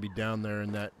I'm going to be down there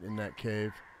in that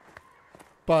cave.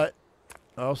 But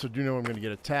I also do know I'm going to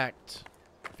get attacked.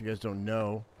 If you guys don't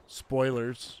know,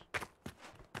 spoilers.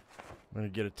 I'm going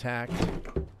to get attacked. I'm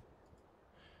going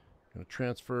to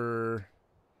transfer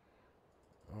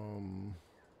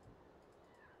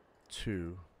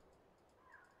 2.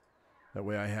 That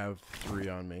way I have 3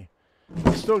 on me.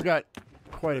 I still got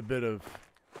quite a bit of...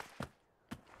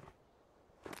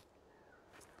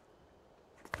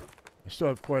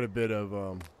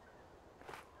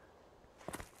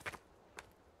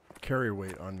 carry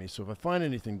weight on me. So if I find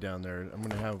anything down there, I'm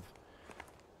gonna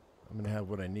have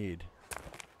what I need.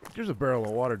 There's a barrel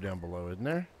of water down below, isn't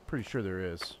there? Pretty sure there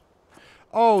is.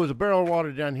 Oh, there's a barrel of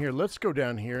water down here. Let's go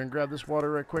down here and grab this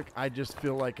water right quick. I just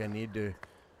feel like I need to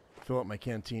fill up my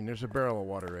canteen. There's a barrel of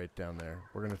water right down there.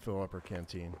 We're gonna fill up our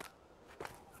canteen.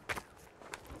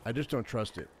 I just don't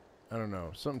trust it. I don't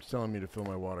know. Something's telling me to fill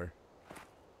my water.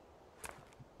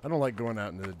 I don't like going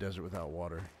out into the desert without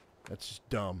water. That's just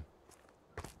dumb.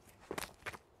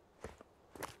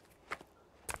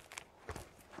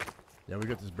 Yeah, we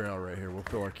got this barrel right here. We'll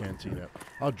fill our canteen up.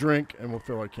 I'll drink and we'll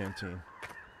fill our canteen.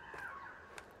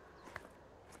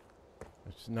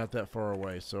 It's not that far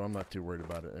away, so I'm not too worried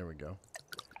about it. There we go.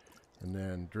 And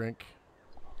then drink.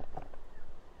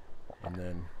 And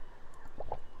then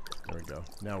there we go.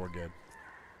 Now we're good.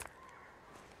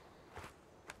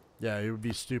 Yeah, it would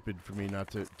be stupid for me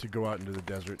not to go out into the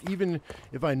desert. Even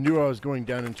if I knew I was going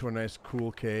down into a nice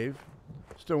cool cave,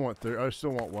 I still want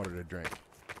water to drink.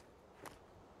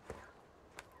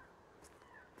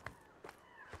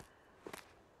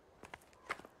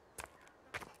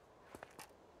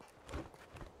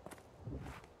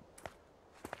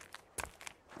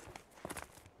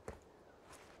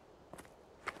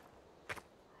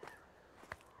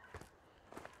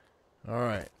 All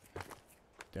right.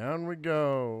 Down we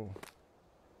go.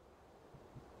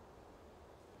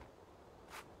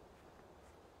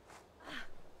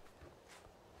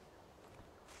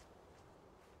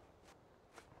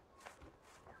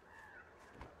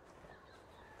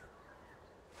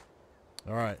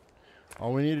 All right.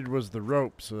 All we needed was the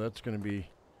rope, so that's going to be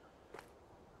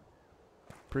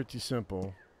pretty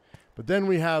simple. But then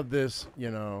we have this,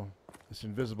 you know, this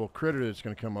invisible critter that's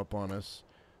going to come up on us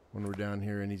when we're down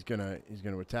here, and he's gonna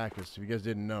attack us. If you guys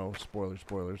didn't know, spoilers,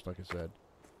 like I said.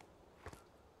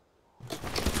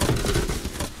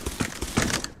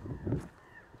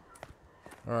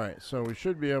 Alright, so we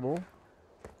should be able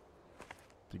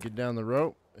to get down the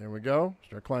rope. There we go.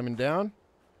 Start climbing down.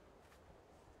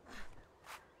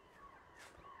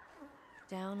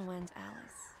 Down went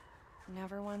Alice,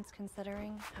 never once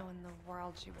considering how in the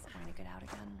world she was going to get out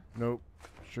again. Nope,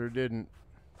 sure didn't.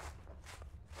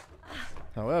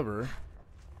 However,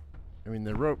 I mean,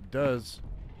 the rope does...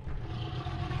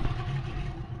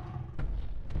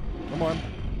 Come on.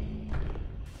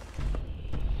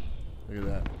 Look at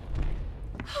that.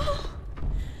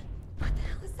 What the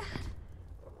hell is that?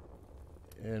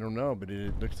 I don't know, but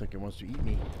it looks like it wants to eat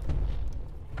me.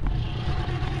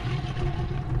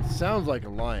 It sounds like a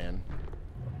lion.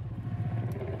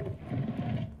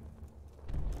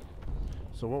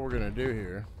 So what we're going to do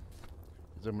here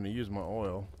is I'm going to use my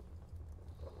oil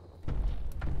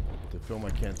to fill my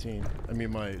canteen. I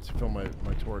mean, to fill my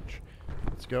torch.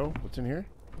 Let's go. What's in here?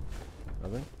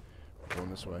 Nothing. Going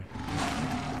this way.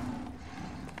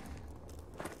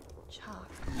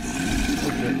 Chalk.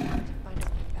 Okay. Find a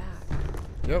way back.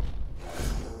 Yep.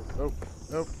 Oh.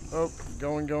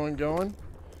 Going.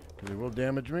 Because it will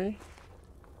damage me.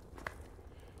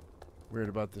 Weird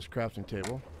about this crafting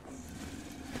table.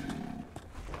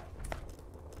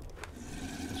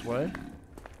 This way.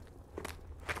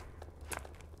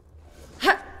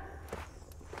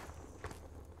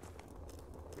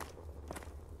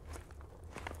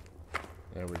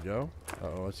 There we go.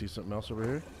 Uh-oh, I see something else over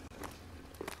here.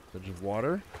 Is that just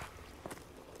water?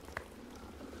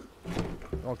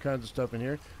 All kinds of stuff in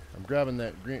here. I'm grabbing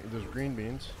those green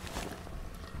beans.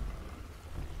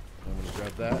 I'm gonna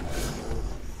grab that.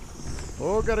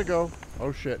 Oh, gotta go.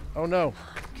 Oh shit. Oh no.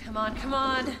 Come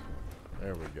on.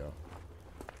 There we go.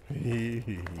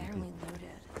 Barely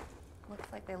looted.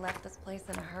 Looks like they left this place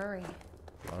in a hurry.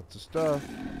 Lots of stuff.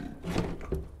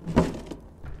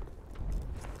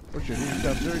 Oh shit,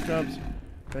 here he comes.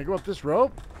 Can I go up this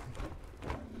rope?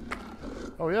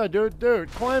 Oh yeah,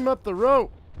 dude, climb up the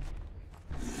rope.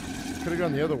 Could have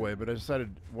gone the other way, but I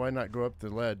decided why not go up the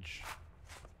ledge?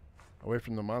 Away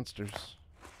from the monsters.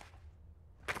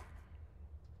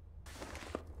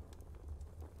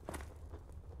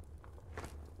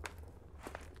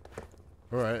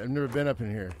 Alright, I've never been up in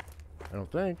here. I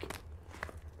don't think.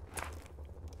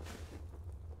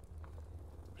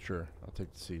 Sure, I'll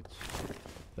take the seeds.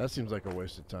 That seems like a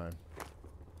waste of time.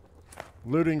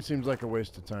 Looting seems like a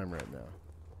waste of time right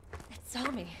now. It saw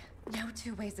me. No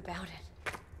two ways about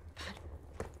it. But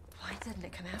why didn't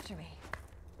it come after me?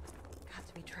 Got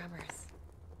to be tremors.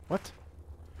 What?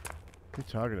 What are you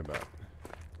talking about?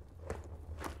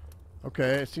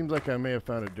 Okay, it seems like I may have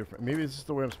found a different... Maybe this is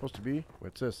the way I'm supposed to be?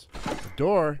 What's this? A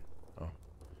door? Oh.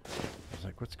 I was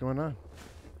like, what's going on?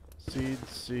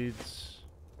 Seeds.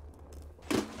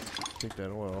 Take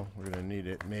that oil. We're going to need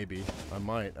it. Maybe. I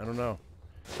might. I don't know.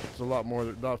 It's a lot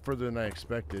further than I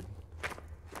expected.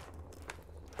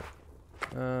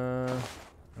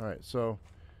 Alright, so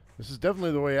this is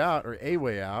definitely the way out, or a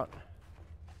way out.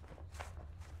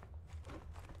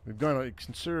 We've gone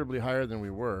considerably higher than we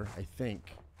were, I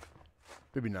think.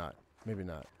 Maybe not. Maybe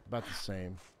not. About the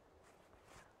same.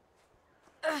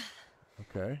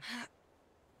 Okay.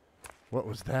 What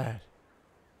was that?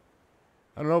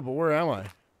 I don't know, but where am I?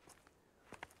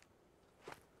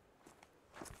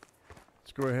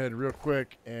 Let's go ahead real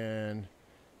quick and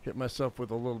hit myself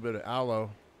with a little bit of aloe.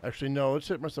 Actually, no, let's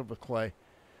hit myself with clay.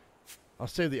 I'll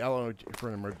save the aloe for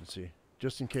an emergency.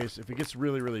 Just in case, if it gets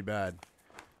really, really bad,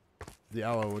 the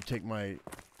aloe would take my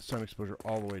sun exposure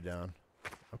all the way down.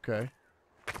 Okay.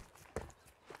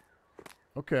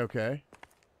 Okay, okay.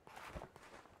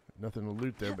 Nothing to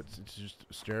loot there, but it's just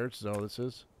stairs is all this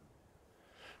is.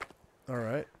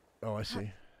 Alright. Oh, I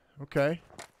see. Okay.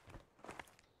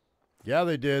 Yeah,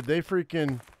 they did. They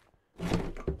freaking...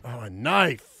 Oh, a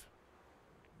knife!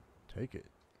 Take it.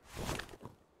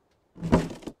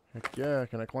 Heck yeah.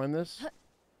 Can I climb this?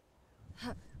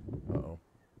 Uh-oh.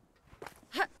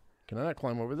 Can I not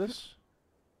climb over this?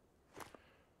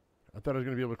 I thought I was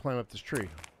going to be able to climb up this tree.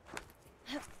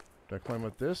 Did I climb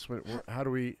up this? How do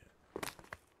we...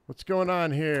 What's going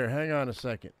on here? Hang on a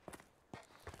second.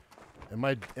 Am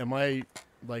I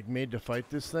like made to fight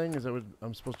this thing? Is that what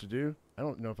I'm supposed to do? I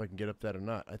don't know if I can get up that or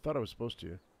not. I thought I was supposed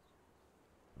to.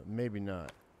 But maybe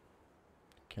not.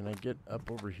 Can I get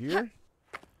up over here?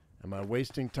 Am I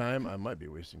wasting time? I might be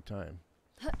wasting time.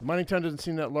 The mining town doesn't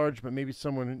seem that large, but maybe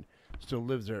someone still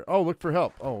lives there. Oh, look for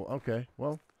help. Oh, okay.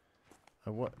 Well,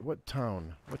 what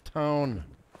town? What town?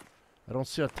 I don't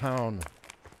see a town.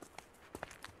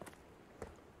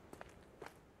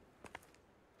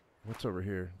 What's over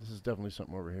here? This is definitely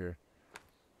something over here.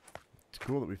 It's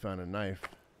cool that we found a knife.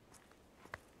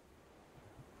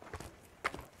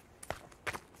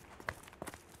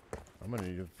 I'm gonna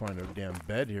need to find a damn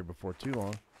bed here before too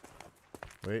long.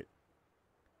 Wait.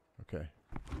 Okay.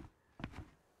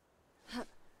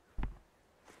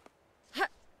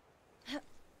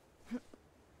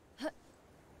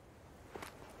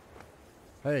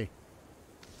 Hey.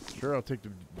 Sure, I'll take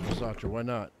the Versace. Why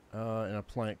not? And a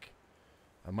plank.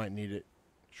 I might need it.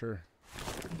 Sure.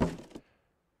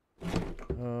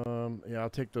 Yeah, I'll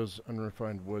take those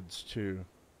unrefined woods too.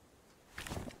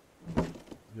 Be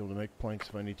able to make planks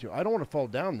if I need to. I don't want to fall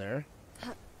down there.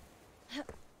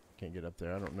 Can't get up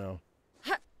there. I don't know.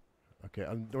 Okay,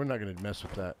 we're not going to mess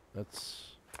with that.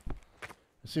 That's...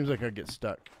 It seems like I get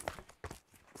stuck.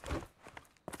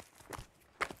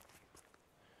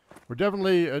 We're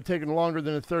definitely taking longer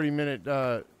than a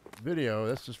 30-minute video.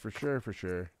 That's just for sure, for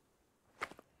sure.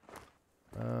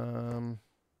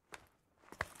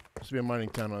 Supposed to be a mining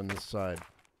town on this side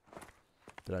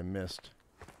that I missed.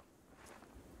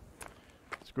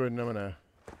 Let's go ahead and I'm gonna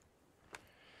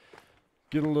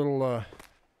get a little.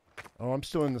 Oh, I'm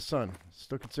still in the sun.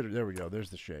 Still considered. There we go. There's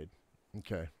the shade.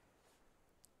 Okay.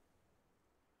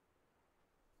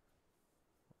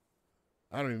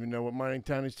 I don't even know what mining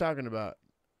town he's talking about.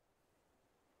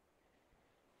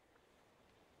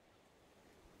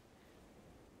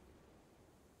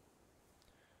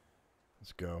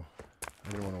 Let's go. I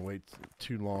don't want to wait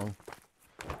too long.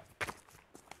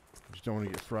 Just don't want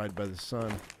to get fried by the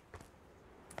sun.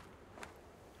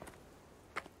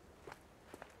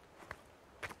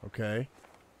 Okay.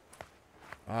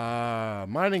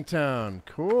 Mining town.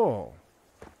 Cool.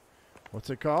 What's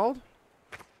it called?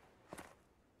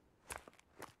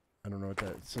 I don't know what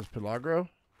that... It says Pelagro?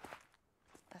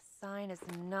 A sign is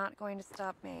not going to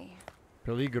stop me.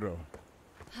 Peligro.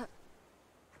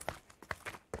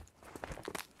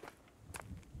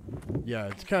 Yeah,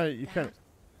 it's kind of...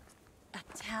 A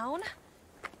town?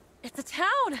 It's a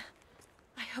town!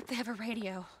 I hope they have a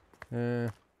radio.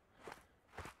 Looks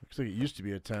like it used to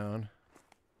be a town.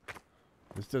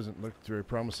 This doesn't look very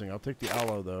promising. I'll take the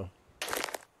aloe, though.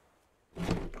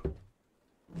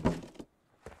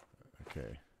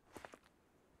 Okay.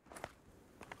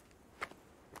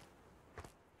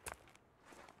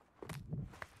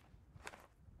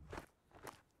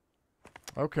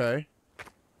 Okay.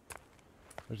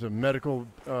 There's a medical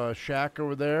shack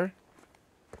over there.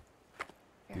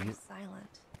 Very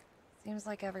silent. Seems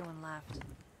like everyone left.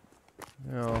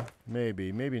 No,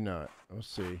 maybe, maybe not. We'll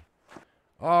see.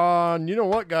 You know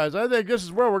what, guys? I think this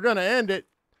is where we're gonna end it.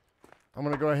 I'm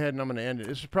gonna go ahead and I'm gonna end it.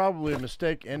 This is probably a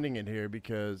mistake ending it here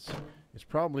because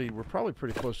we're probably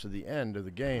pretty close to the end of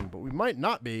the game, but we might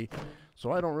not be.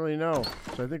 So I don't really know.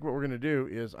 So I think what we're gonna do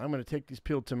is I'm gonna take these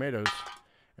peeled tomatoes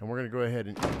and we're gonna go ahead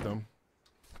and eat them.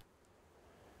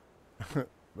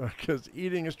 Because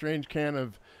eating a strange can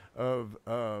of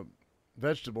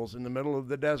vegetables in the middle of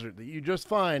the desert that you just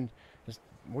find.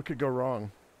 What could go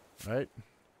wrong, right?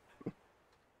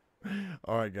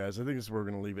 All right, guys, I think this is where we're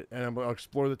going to leave it. And I'll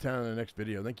explore the town in the next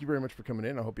video. Thank you very much for coming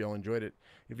in. I hope you all enjoyed it.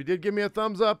 If you did, give me a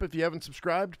thumbs up. If you haven't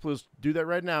subscribed, please do that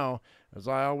right now. As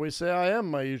I always say, I am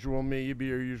my usual me. You be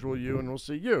your usual you, and we'll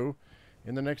see you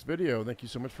in the next video. Thank you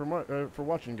so much for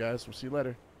watching, guys. We'll see you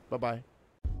later. Bye-bye.